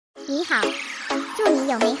你好，祝你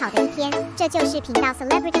有美好的一天。这就是频道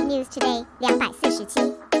Celebrity News Today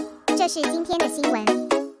 247。这是今天的新闻。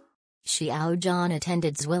Xiao Zhan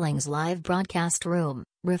attended Zwilling's live broadcast room,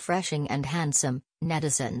 refreshing and handsome.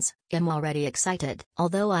 Netizens, I'm already excited.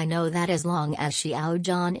 Although I know that as long as Xiao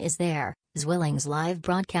Zhan is there, Zwilling's live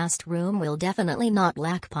broadcast room will definitely not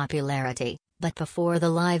lack popularity. But before the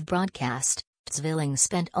live broadcast, Zwilling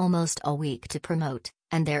spent almost a week to promote,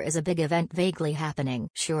 and there is a big event vaguely happening.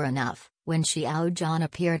 Sure enough, when Xiao Zhan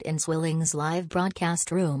appeared in Zwilling's live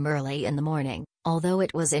broadcast room early in the morning, although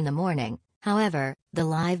it was in the morning, however, the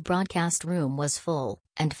live broadcast room was full,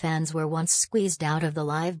 and fans were once squeezed out of the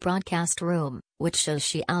live broadcast room, which shows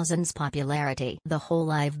Xiao Zhan's popularity. The whole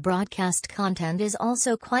live broadcast content is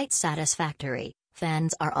also quite satisfactory.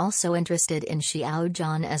 Fans are also interested in Xiao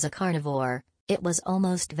Zhan as a carnivore. It was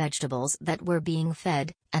almost vegetables that were being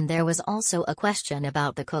fed, and there was also a question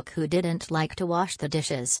about the cook who didn't like to wash the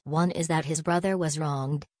dishes. One is that his brother was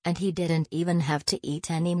wronged, and he didn't even have to eat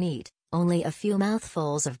any meat, only a few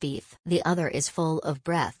mouthfuls of beef. The other is full of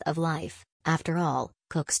breath of life. After all,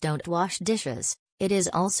 cooks don't wash dishes. It is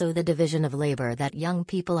also the division of labor that young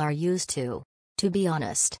people are used to. To be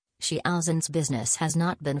honest, Xiao Zhan's business has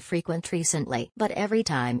not been frequent recently, but every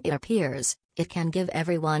time it appears, it can give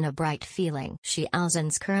everyone a bright feeling. Xiao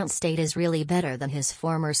Zhan's current state is really better than his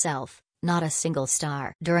former self, not a single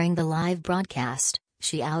star. During the live broadcast,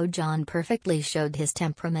 Xiao Zhan perfectly showed his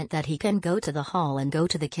temperament that he can go to the hall and go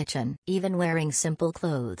to the kitchen. Even wearing simple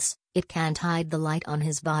clothes, it can't hide the light on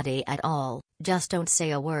his body at all. Just don't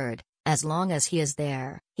say a word. As long as he is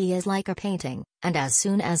there, he is like a painting, and as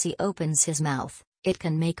soon as he opens his mouth, it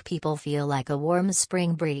can make people feel like a warm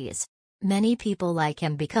spring breeze. Many people like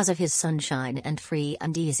him because of his sunshine and free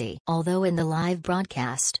and easy. Although in the live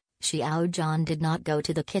broadcast, Xiao Zhan did not go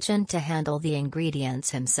to the kitchen to handle the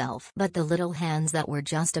ingredients himself. But the little hands that were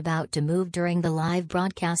just about to move during the live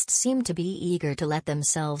broadcast seemed to be eager to let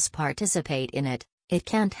themselves participate in it. It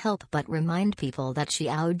can't help but remind people that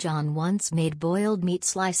Xiao Zhan once made boiled meat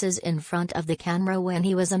slices in front of the camera when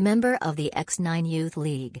he was a member of the X9 Youth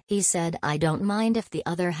League. He said, "I don't mind if the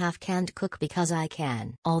other half can't cook because I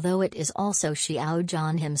can." Although it is also Xiao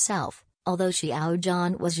Zhan himself, although Xiao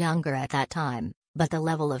Zhan was younger at that time, but the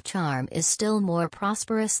level of charm is still more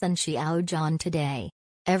prosperous than Xiao Zhan today.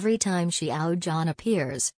 Every time Xiao Zhan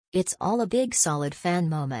appears, it's all a big solid fan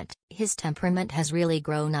moment. His temperament has really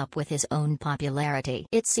grown up with his own popularity.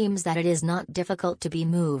 It seems that it is not difficult to be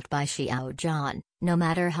moved by Xiao Zhan, no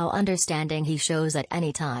matter how understanding he shows at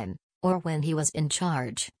any time, or when he was in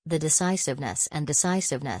charge. The decisiveness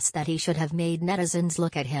that he should have made netizens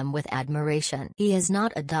look at him with admiration. He is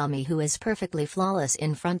not a dummy who is perfectly flawless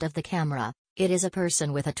in front of the camera. It is a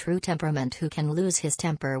person with a true temperament who can lose his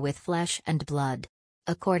temper with flesh and blood.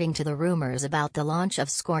 According to the rumors about the launch of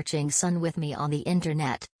Scorching Sun with Me on the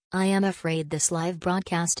internet, I am afraid this live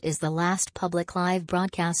broadcast is the last public live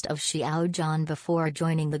broadcast of Xiao Zhan before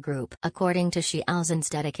joining the group. According to Xiao Zhan's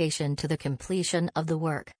dedication to the completion of the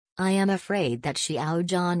work, I am afraid that Xiao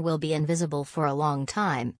Zhan will be invisible for a long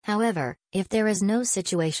time. However, if there is no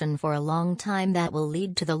situation for a long time that will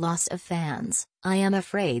lead to the loss of fans, I am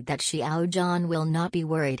afraid that Xiao Zhan will not be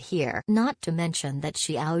worried here. Not to mention that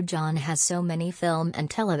Xiao Zhan has so many film and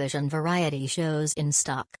television variety shows in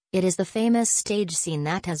stock. It is the famous stage scene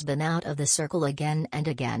that has been out of the circle again and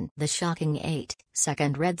again. The shocking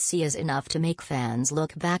 8-second Red Sea is enough to make fans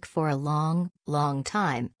look back for a long, long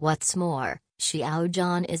time. What's more, Xiao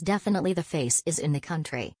Zhan is definitely the face is in the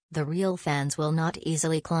country. The real fans will not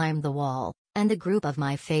easily climb the wall, and the group of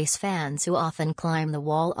my face fans who often climb the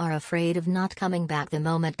wall are afraid of not coming back the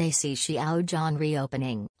moment they see Xiao Zhan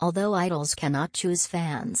reopening. Although idols cannot choose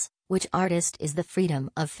fans, which artist is the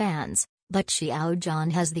freedom of fans, but Xiao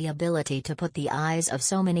Zhan has the ability to put the eyes of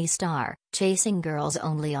so many star-chasing girls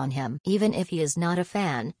only on him. Even if he is not a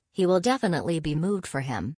fan, he will definitely be moved for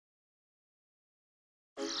him.